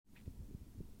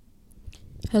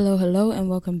Hello, and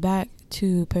welcome back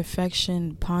to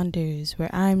Perfection Ponders, where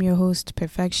I'm your host,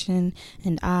 Perfection,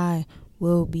 and I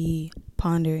will be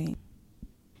pondering.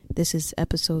 This is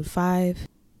episode 5,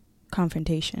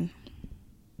 Confrontation.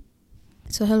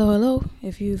 So hello.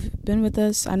 If you've been with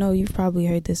us, I know you've probably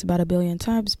heard this about a billion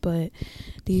times, but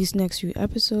these next few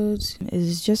episodes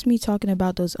is just me talking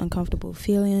about those uncomfortable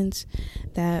feelings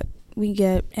that we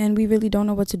get and we really don't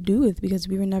know what to do with because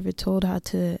we were never told how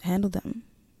to handle them,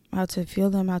 how to feel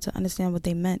them, how to understand what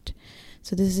they meant.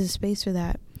 So this is a space for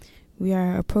that. We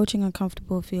are approaching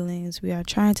uncomfortable feelings. We are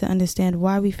trying to understand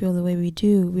why we feel the way we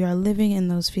do. We are living in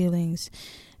those feelings.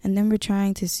 And then we're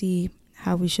trying to see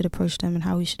how we should approach them and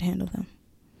how we should handle them.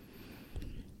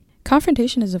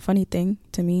 Confrontation is a funny thing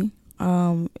to me.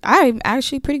 I'm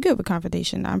actually pretty good with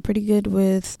confrontation. I'm pretty good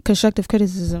with constructive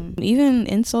criticism. Even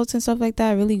insults and stuff like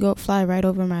that really fly right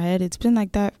over my head. It's been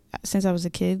like that since I was a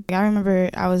kid. I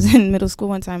remember I was in middle school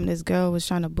one time and this girl was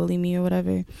trying to bully me or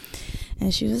whatever.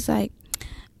 And she was like,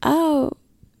 "Oh,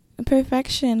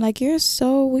 Perfection, like you're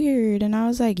so weird." And I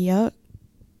was like, "Yup."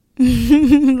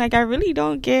 Like, I really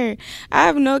don't care. I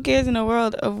have no cares in the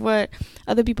world of what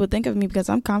other people think of me because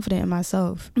I'm confident in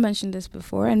myself. I mentioned this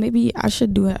before, and maybe I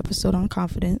should do an episode on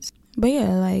confidence. But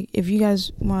yeah, like, if you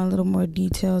guys want a little more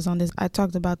details on this, I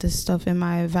talked about this stuff in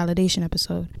my validation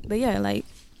episode. But yeah, like,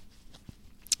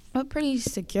 I'm a pretty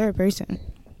secure person.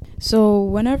 So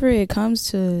whenever it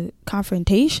comes to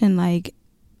confrontation, like,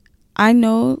 I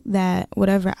know that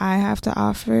whatever I have to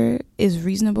offer is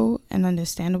reasonable and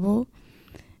understandable.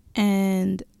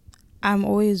 And I'm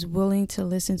always willing to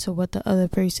listen to what the other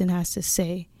person has to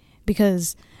say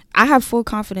because I have full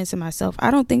confidence in myself.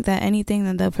 I don't think that anything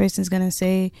that the person's going to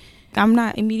say, I'm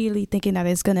not immediately thinking that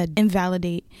it's going to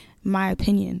invalidate my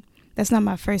opinion. That's not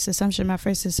my first assumption. My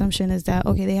first assumption is that,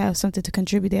 okay, they have something to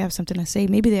contribute. They have something to say.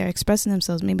 Maybe they're expressing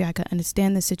themselves. Maybe I could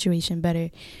understand the situation better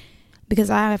because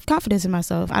I have confidence in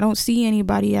myself. I don't see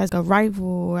anybody as a rival,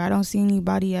 or I don't see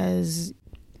anybody as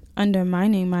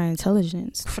undermining my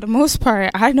intelligence. For the most part,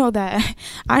 I know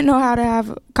how to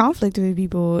have conflict with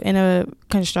people in a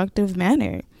constructive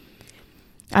manner.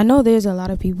 I know there's a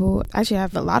lot of people, actually I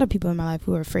have a lot of people in my life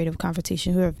who are afraid of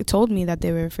confrontation, who have told me that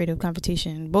they were afraid of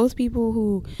confrontation. Both people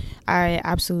who I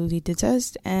absolutely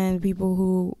detest and people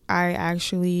who I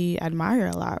actually admire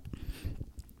a lot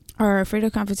are afraid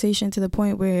of confrontation to the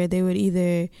point where they would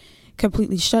either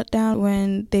completely shut down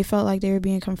when they felt like they were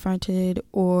being confronted,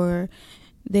 or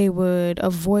they would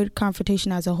avoid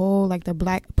confrontation as a whole, like the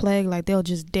Black Plague. Like, they'll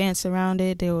just dance around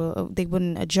it. They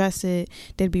wouldn't address it.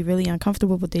 They'd be really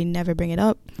uncomfortable, but they never bring it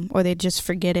up, or they just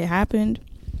forget it happened.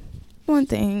 One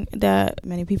thing that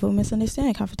many people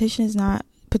misunderstand: confrontation is not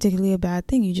particularly a bad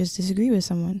thing. You just disagree with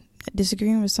someone.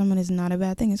 Disagreeing with someone is not a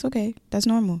bad thing. It's okay. That's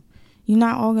normal. You're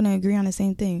not all gonna agree on the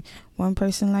same thing. One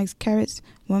person likes carrots.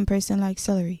 One person likes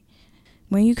celery.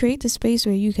 When you create the space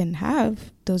where you can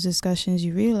have those discussions,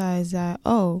 you realize that,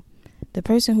 oh, the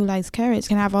person who likes carrots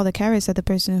can have all the carrots that the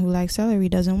person who likes celery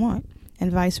doesn't want, and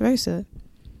vice versa.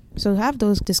 So have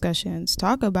those discussions.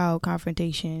 Talk about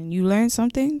confrontation. You learn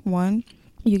something. 1,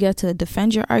 you get to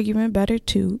defend your argument better.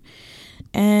 2,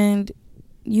 and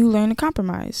you learn to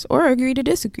compromise or agree to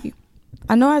disagree.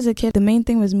 I know as a kid, the main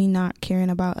thing was me not caring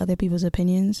about other people's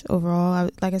opinions overall.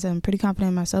 Like I said, I'm pretty confident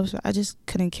in myself, so I just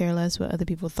couldn't care less what other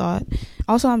people thought.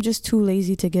 Also, I'm just too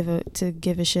lazy to give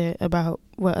a shit about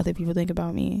what other people think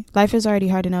about me. Life is already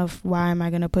hard enough. Why am I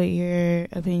going to put your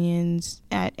opinions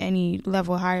at any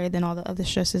level higher than all the other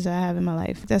stresses I have in my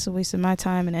life? That's a waste of my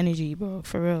time and energy, bro,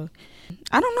 for real.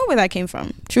 I don't know where that came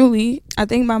from. Truly, I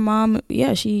think my mom,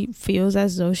 she feels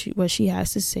as though what she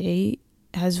has to say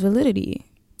has validity.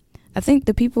 I think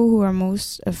the people who are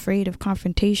most afraid of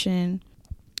confrontation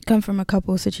come from a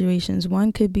couple of situations.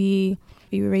 One could be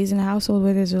you were raised in a household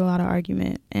where there's a lot of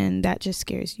argument, and that just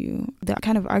scares you. The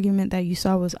kind of argument that you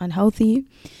saw was unhealthy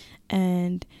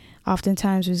and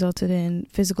oftentimes resulted in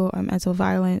physical or mental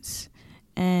violence,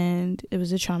 and it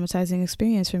was a traumatizing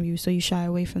experience from you, so you shy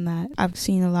away from that. I've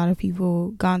seen a lot of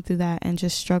people gone through that and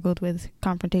just struggled with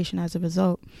confrontation as a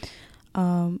result.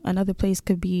 Another place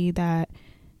could be that,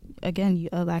 again,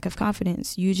 a lack of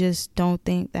confidence. You just don't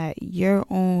think that your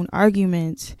own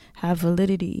arguments have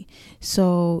validity.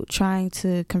 So trying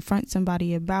to confront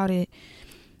somebody about it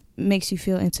makes you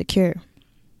feel insecure.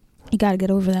 You got to get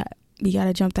over that. You got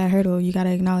to jump that hurdle. You got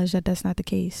to acknowledge that that's not the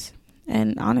case.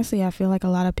 And honestly, I feel like a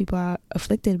lot of people are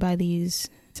afflicted by these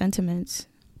sentiments,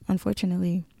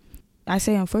 unfortunately. I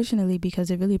say unfortunately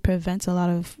because it really prevents a lot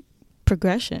of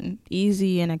progression,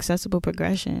 easy and accessible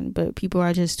progression, but people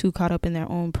are just too caught up in their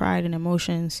own pride and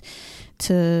emotions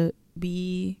to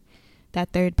be that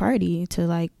third party, to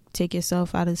like take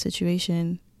yourself out of the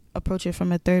situation approach it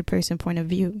from a third person point of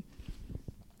view.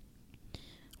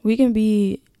 We can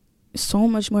be so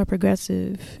much more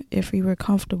progressive if we were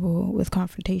comfortable with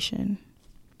confrontation.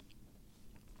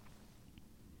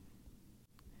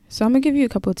 So I'm going to give you a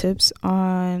couple of tips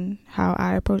on how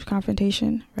I approach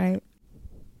confrontation, right?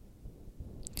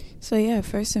 So yeah,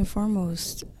 first and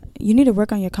foremost, you need to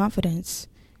work on your confidence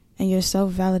and your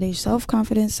self-validation,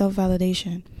 self-confidence,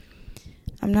 self-validation.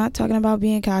 I'm not talking about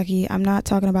being cocky. I'm not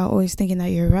talking about always thinking that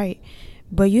you're right.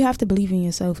 But you have to believe in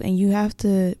yourself, and you have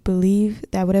to believe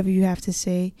that whatever you have to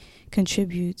say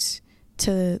contributes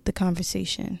to the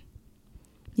conversation.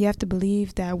 You have to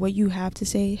believe that what you have to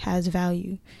say has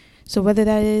value. So whether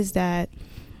that is that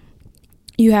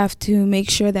you have to make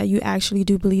sure that you actually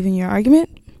do believe in your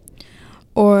argument,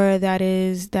 or that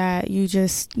is that you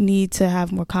just need to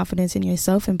have more confidence in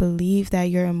yourself and believe that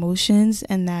your emotions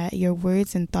and that your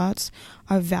words and thoughts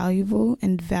are valuable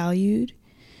and valued,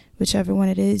 whichever one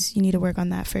it is, you need to work on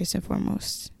that first and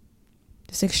foremost.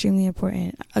 It's extremely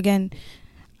important. Again,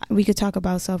 we could talk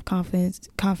about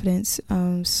confidence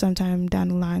sometime down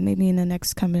the line, maybe in the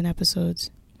next coming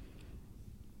episodes.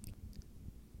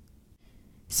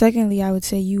 Secondly, I would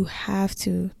say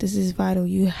this is vital,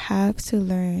 you have to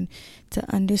learn to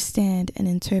understand and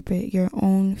interpret your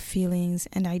own feelings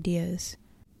and ideas.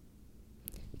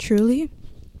 Truly,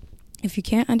 if you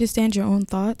can't understand your own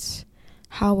thoughts,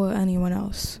 how will anyone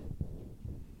else?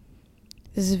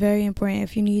 This is very important.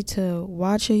 If you need to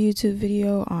watch a YouTube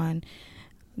video on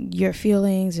your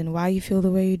feelings and why you feel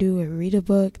the way you do, or read a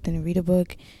book, then read a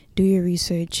book, do your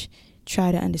research.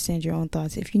 Try to understand your own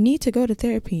thoughts. If you need to go to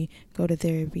therapy, go to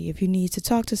therapy. If you need to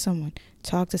talk to someone,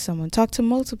 talk to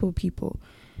multiple people.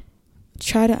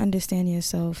 Try to understand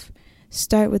yourself.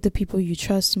 Start with the people you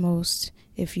trust most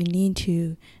if you need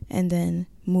to, and then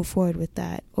move forward with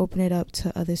that. Open it up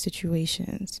to other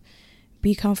situations.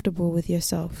 Be comfortable with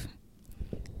yourself.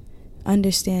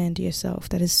 Understand yourself.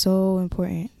 That is so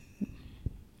important.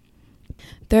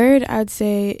 Third, I'd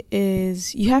say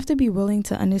is you have to be willing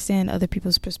to understand other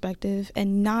people's perspective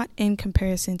and not in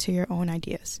comparison to your own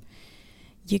ideas.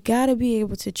 You gotta be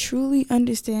able to truly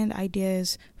understand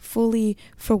ideas fully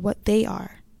for what they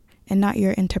are and not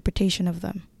your interpretation of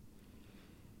them.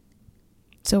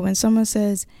 So when someone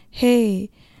says, hey,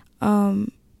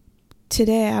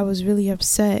 today I was really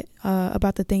upset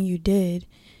about the thing you did,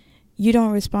 you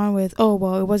don't respond with, oh,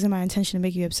 well, it wasn't my intention to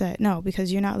make you upset. No,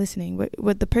 because you're not listening.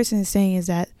 What the person is saying is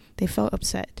that they felt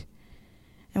upset.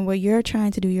 And what you're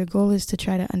trying to do, your goal is to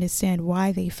try to understand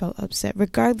why they felt upset.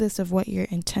 Regardless of what your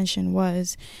intention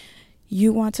was,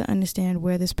 you want to understand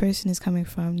where this person is coming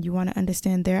from. You want to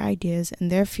understand their ideas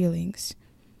and their feelings.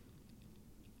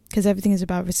 Because everything is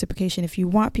about reciprocation. If you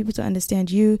want people to understand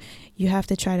you, you have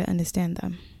to try to understand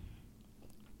them.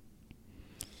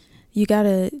 You got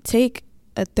to take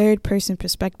a third person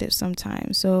perspective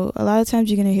sometimes. So a lot of times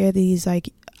you're going to hear these like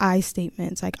I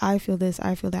statements, like I feel this,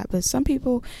 I feel that. But some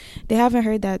people, they haven't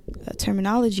heard that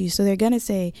terminology. So they're going to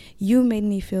say, you made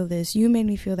me feel this, you made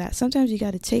me feel that. Sometimes you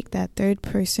got to take that third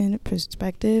person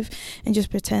perspective and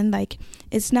just pretend like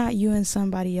it's not you and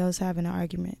somebody else having an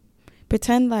argument.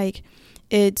 Pretend like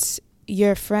it's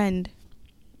your friend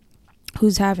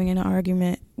who's having an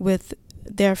argument with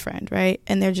their friend, right?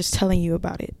 And they're just telling you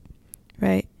about it,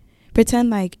 right? Pretend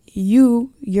like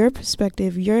your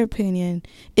perspective, your opinion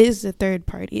is the third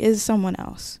party, is someone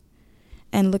else.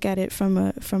 And look at it from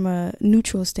a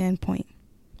neutral standpoint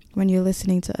when you're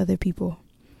listening to other people.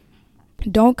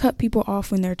 Don't cut people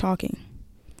off when they're talking.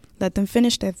 Let them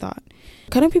finish their thought.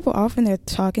 Cutting people off when they're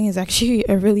talking is actually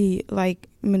a really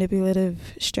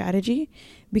manipulative strategy,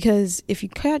 because if you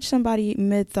catch somebody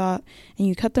mid-thought and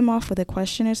you cut them off with a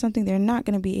question or something, they're not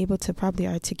going to be able to properly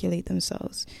articulate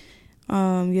themselves.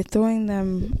 You're throwing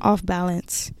them off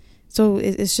balance. So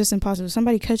it's just impossible. If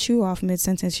somebody cuts you off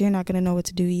mid-sentence, you're not going to know what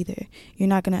to do either. You're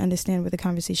not going to understand where the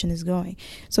conversation is going.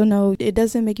 So no, it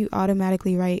doesn't make you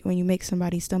automatically right when you make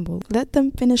somebody stumble. Let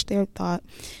them finish their thought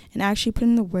and actually put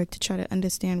in the work to try to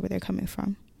understand where they're coming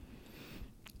from.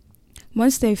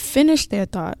 Once they've finished their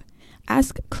thought,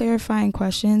 ask clarifying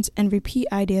questions and repeat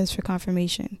ideas for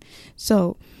confirmation.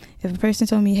 So if a person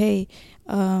told me, hey,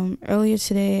 earlier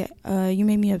today, you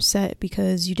made me upset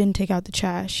because you didn't take out the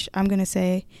trash, I'm going to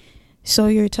say, so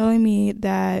you're telling me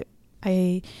that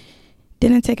I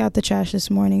didn't take out the trash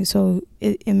this morning, so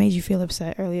it made you feel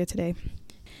upset earlier today.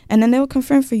 And then they'll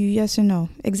confirm for you, yes or no.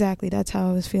 Exactly, that's how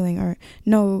I was feeling. Or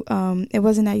no, it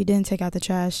wasn't that you didn't take out the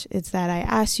trash. It's that I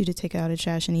asked you to take out the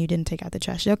trash and you didn't take out the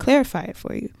trash. They'll clarify it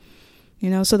for you.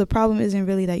 So the problem isn't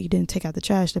really that you didn't take out the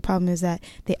trash. The problem is that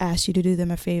they asked you to do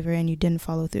them a favor and you didn't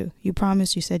follow through. You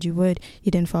promised, you said you would,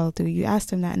 you didn't follow through. You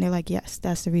asked them that and they're like, yes,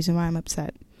 that's the reason why I'm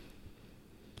upset.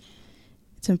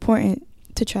 It's important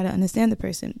to try to understand the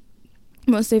person.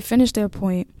 Once they finish their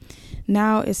point,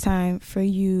 now it's time for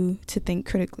you to think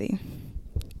critically.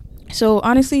 So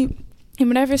honestly, in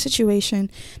whatever situation,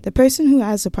 the person who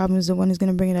has the problem is the one who's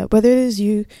going to bring it up. Whether it is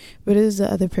you, whether it is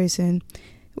the other person,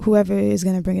 whoever is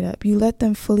going to bring it up, you let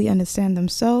them fully understand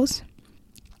themselves.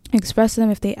 Express them.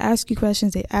 If they ask you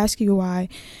questions, they ask you why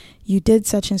you did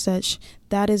such and such.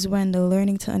 That is when the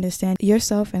learning to understand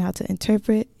yourself and how to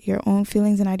interpret your own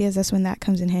feelings and ideas, that's when that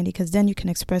comes in handy, because then you can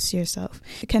express yourself.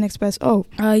 You can express,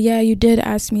 yeah, you did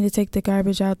ask me to take the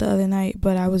garbage out the other night,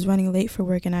 but I was running late for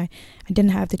work and I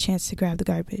didn't have the chance to grab the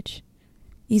garbage.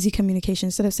 Easy communication.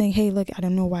 Instead of saying, hey, look, I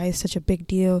don't know why it's such a big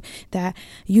deal that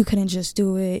you couldn't just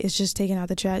do it. It's just taking out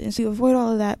the trash. And so you avoid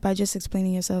all of that by just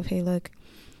explaining yourself, hey, look,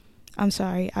 I'm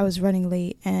sorry, I was running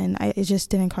late and it just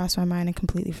didn't cross my mind and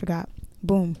completely forgot.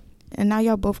 Boom. And now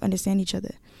y'all both understand each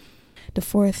other. The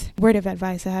fourth word of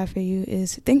advice I have for you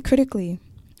is think critically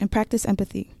and practice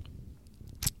empathy.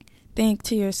 Think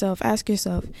to yourself, ask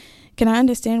yourself, can I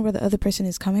understand where the other person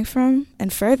is coming from?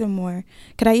 And furthermore,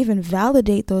 could I even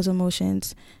validate those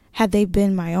emotions had they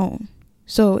been my own?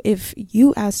 So if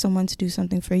you asked someone to do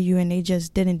something for you and they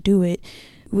just didn't do it,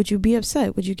 would you be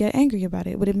upset? Would you get angry about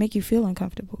it? Would it make you feel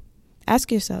uncomfortable?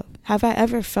 Ask yourself, have I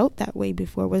ever felt that way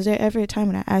before? Was there ever a time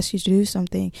when I asked you to do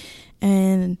something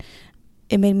and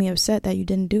it made me upset that you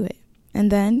didn't do it? And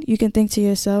then you can think to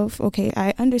yourself, okay,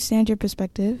 I understand your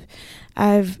perspective.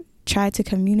 I've tried to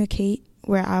communicate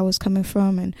where I was coming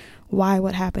from and why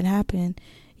what happened.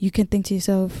 You can think to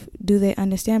yourself, do they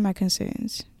understand my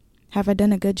concerns? Have I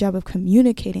done a good job of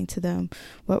communicating to them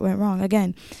what went wrong?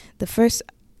 Again, the first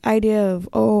idea of,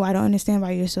 I don't understand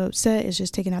why you're so upset is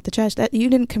just taking out the trash. That you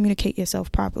didn't communicate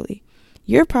yourself properly.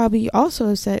 You're probably also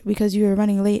upset because you were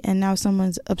running late and now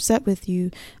someone's upset with you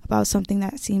about something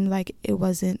that seemed like it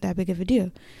wasn't that big of a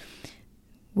deal.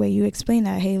 Where you explain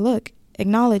that, hey, look,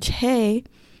 acknowledge, hey,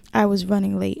 I was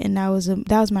running late and that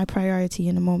was my priority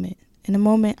in the moment. In the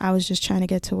moment, I was just trying to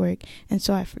get to work and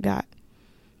so I forgot.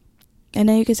 And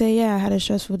then you could say, yeah, I had a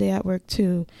stressful day at work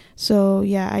too. So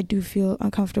yeah, I do feel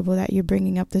uncomfortable that you're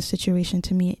bringing up this situation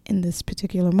to me in this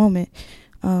particular moment.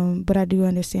 But I do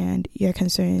understand your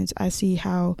concerns. I see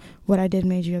how what I did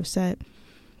made you upset.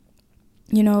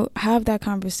 Have that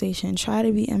conversation. Try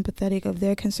to be empathetic of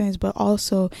their concerns, but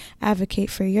also advocate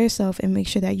for yourself and make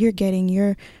sure that you're getting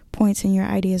your points and your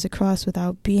ideas across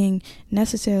without being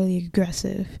necessarily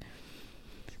aggressive.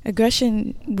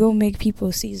 Aggression will make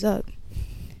people seize up.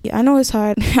 I know it's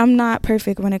hard. I'm not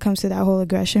perfect when it comes to that whole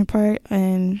aggression part,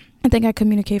 and I think I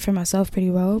communicate for myself pretty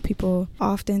well. People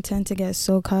often tend to get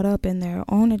so caught up in their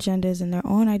own agendas and their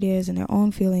own ideas and their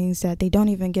own feelings that they don't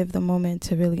even give the moment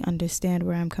to really understand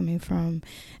where I'm coming from,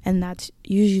 and that's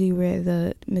usually where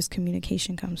the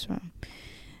miscommunication comes from.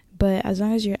 But as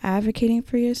long as you're advocating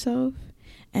for yourself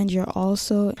and you're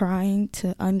also trying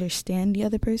to understand the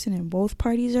other person and both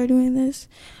parties are doing this,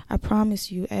 I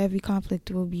promise you every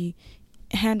conflict will be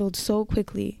handled so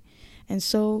quickly and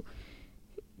so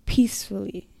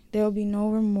peacefully. There will be no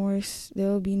remorse. There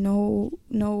will be no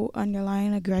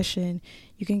underlying aggression.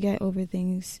 You can get over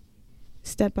things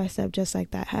step by step just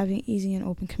like that, having easy and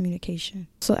open communication.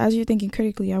 So as you're thinking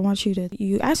critically, I want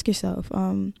you ask yourself,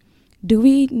 do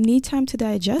we need time to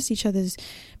digest each other's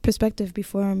perspective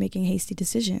before making hasty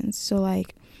decisions? So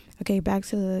back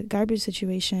to the garbage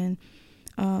situation.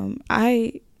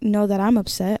 I know that I'm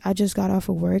upset. I just got off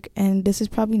of work and this is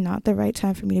probably not the right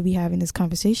time for me to be having this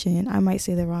conversation. I might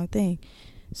say the wrong thing.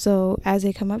 So as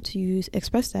they come up to you,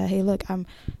 express that, hey, look, I'm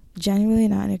genuinely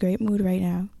not in a great mood right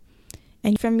now.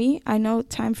 And for me, I know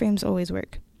time frames always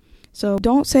work. So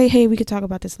don't say, hey, we could talk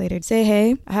about this later. Say,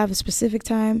 hey, I have a specific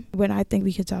time when I think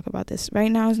we could talk about this. Right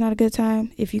now is not a good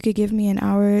time. If you could give me an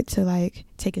hour to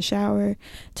take a shower,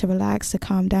 to relax, to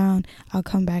calm down, I'll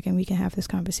come back and we can have this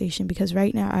conversation. Because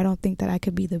right now I don't think that I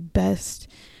could be the best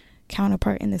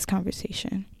counterpart in this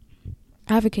conversation.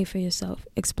 Advocate for yourself.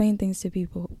 Explain things to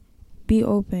people. Be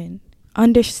open.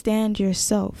 Understand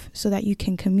yourself so that you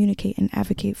can communicate and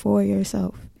advocate for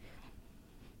yourself.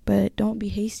 But don't be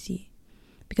hasty.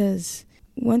 Because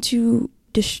once you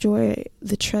destroy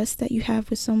the trust that you have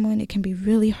with someone, it can be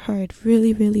really hard,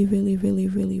 really, really, really, really,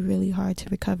 really, really hard to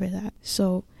recover that.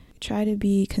 So try to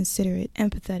be considerate,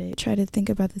 empathetic. Try to think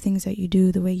about the things that you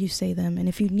do, the way you say them. And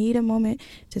if you need a moment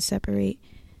to separate,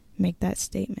 make that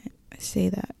statement. Say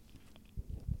that.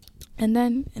 And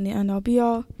then, in the end all be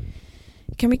all,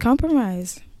 can we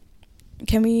compromise?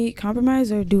 Can we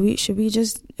compromise, or should we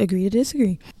just agree to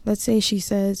disagree? Let's say she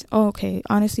says, okay,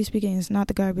 honestly speaking, it's not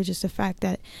the garbage, it's the fact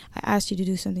that I asked you to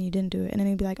do something, you didn't do it. And then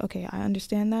they'd be like, okay, I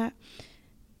understand that.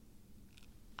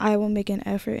 I will make an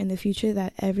effort in the future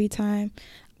that every time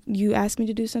you ask me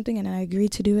to do something and I agree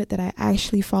to do it, that I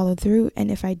actually follow through. And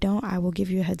if I don't, I will give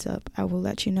you a heads up. I will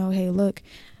let you know, hey, look,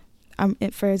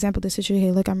 for example, the situation,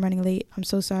 hey, look, I'm running late. I'm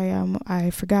so sorry. I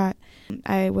forgot.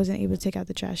 I wasn't able to take out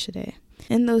the trash today.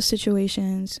 In those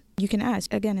situations, you can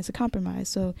ask. Again, it's a compromise.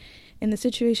 So in the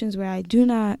situations where I do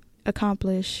not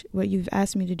accomplish what you've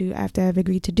asked me to do after I've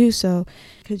agreed to do so,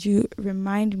 could you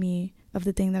remind me of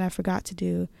the thing that I forgot to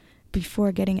do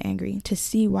before getting angry to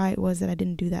see why it was that I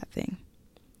didn't do that thing?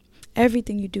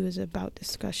 Everything you do is about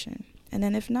discussion. And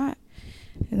then if not,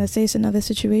 and let's say it's another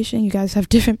situation, you guys have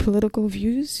different political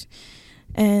views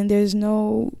and there's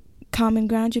no common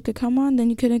ground you could come on, then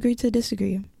you could agree to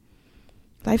disagree.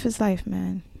 Life is life,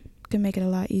 man. You can make it a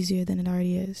lot easier than it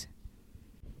already is.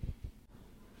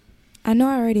 I know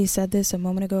I already said this a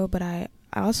moment ago, but I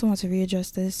also want to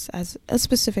readdress this as a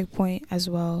specific point as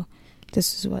well.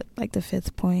 This is what, like the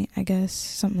 5th point, I guess,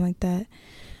 something like that.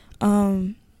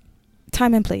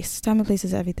 Time and place. Time and place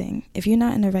is everything. If you're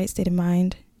not in the right state of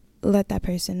mind, let that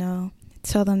person know.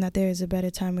 Tell them that there is a better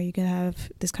time where you can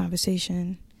have this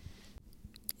conversation.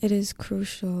 It is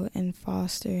crucial in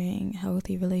fostering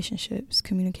healthy relationships.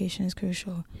 Communication is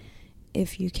crucial.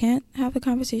 If you can't have a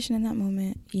conversation in that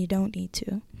moment, you don't need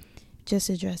to. Just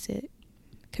address it.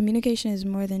 Communication is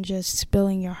more than just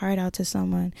spilling your heart out to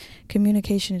someone.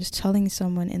 Communication is telling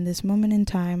someone in this moment in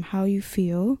time how you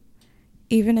feel,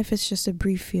 even if it's just a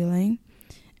brief feeling,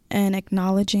 and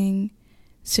acknowledging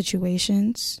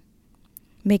situations,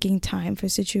 making time for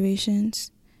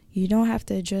situations. You don't have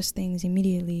to address things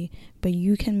immediately, but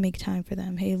you can make time for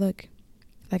them. Hey, look,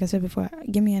 like I said before,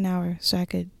 give me an hour so I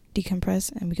could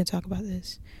decompress and we can talk about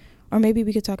this. Or maybe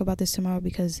we could talk about this tomorrow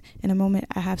because in a moment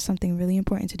I have something really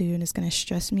important to do and it's going to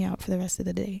stress me out for the rest of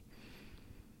the day.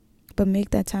 But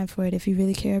make that time for it. If you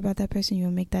really care about that person,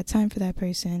 you'll make that time for that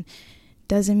person.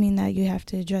 Doesn't mean that you have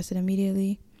to address it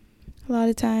immediately. A lot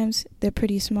of times they're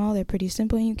pretty small, they're pretty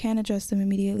simple, and you can address them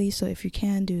immediately. So if you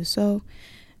can, do so.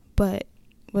 But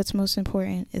what's most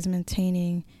important is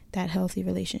maintaining that healthy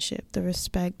relationship, the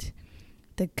respect,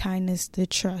 the kindness, the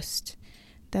trust.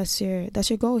 That's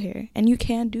your goal here. And you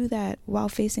can do that while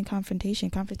facing confrontation.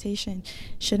 Confrontation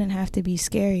shouldn't have to be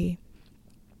scary.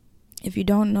 If you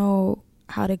don't know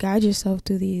how to guide yourself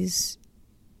through these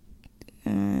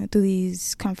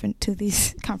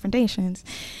confrontations,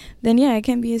 then yeah, it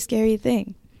can be a scary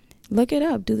thing. Look it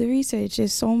up, do the research.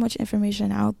 There's so much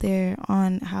information out there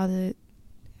on how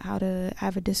to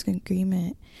have a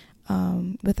disagreement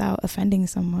without offending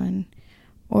someone,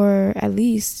 or at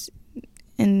least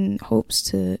in hopes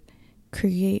to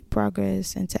create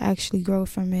progress and to actually grow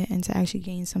from it and to actually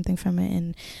gain something from it,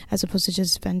 and as opposed to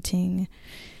just venting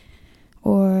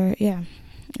or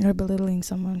belittling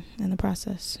someone in the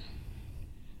process.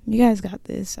 You guys got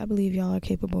this. I believe y'all are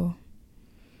capable.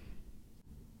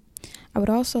 I would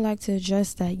also like to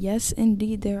address that, yes,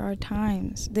 indeed, there are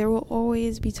times. There will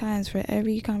always be times for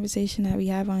every conversation that we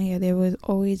have on here. There will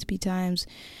always be times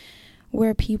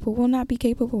where people will not be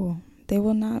capable. They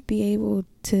will not be able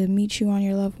to meet you on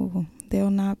your level. They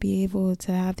will not be able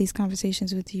to have these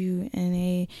conversations with you in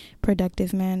a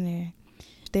productive manner.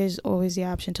 There's always the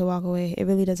option to walk away. It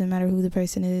really doesn't matter who the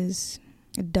person is.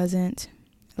 It doesn't.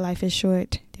 Life is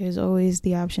short. There's always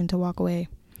the option to walk away.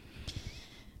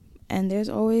 And there's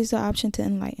always the option to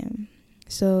enlighten.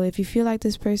 So if you feel like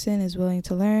this person is willing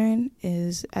to learn,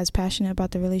 is as passionate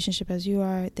about the relationship as you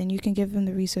are, then you can give them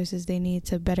the resources they need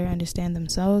to better understand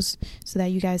themselves so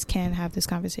that you guys can have this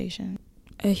conversation.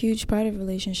 A huge part of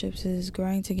relationships is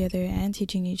growing together and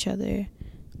teaching each other.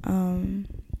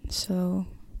 So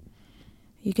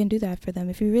you can do that for them.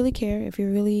 If you really care, if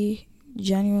you're really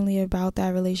genuinely about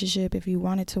that relationship, if you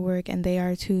want it to work and they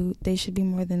are too, they should be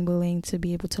more than willing to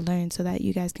be able to learn so that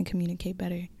you guys can communicate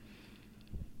better.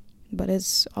 But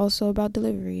it's also about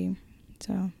delivery.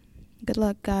 So good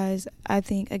luck, guys. I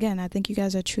think you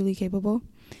guys are truly capable.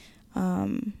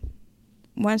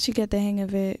 Once you get the hang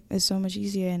of it, it's so much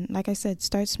easier. And like I said,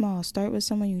 start small. Start with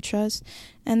someone you trust,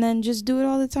 and then just do it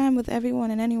all the time with everyone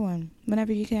and anyone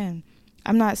whenever you can.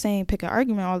 I'm not saying pick an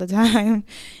argument all the time,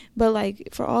 but like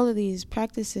for all of these,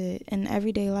 practice it in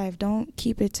everyday life. Don't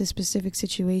keep it to specific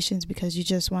situations because you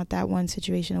just want that one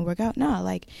situation to work out. No,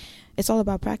 like it's all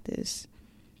about practice.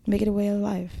 Make it a way of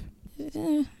life.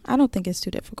 I don't think it's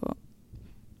too difficult.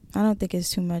 I don't think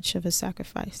it's too much of a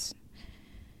sacrifice.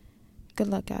 Good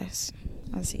luck, guys.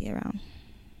 I'll see you around.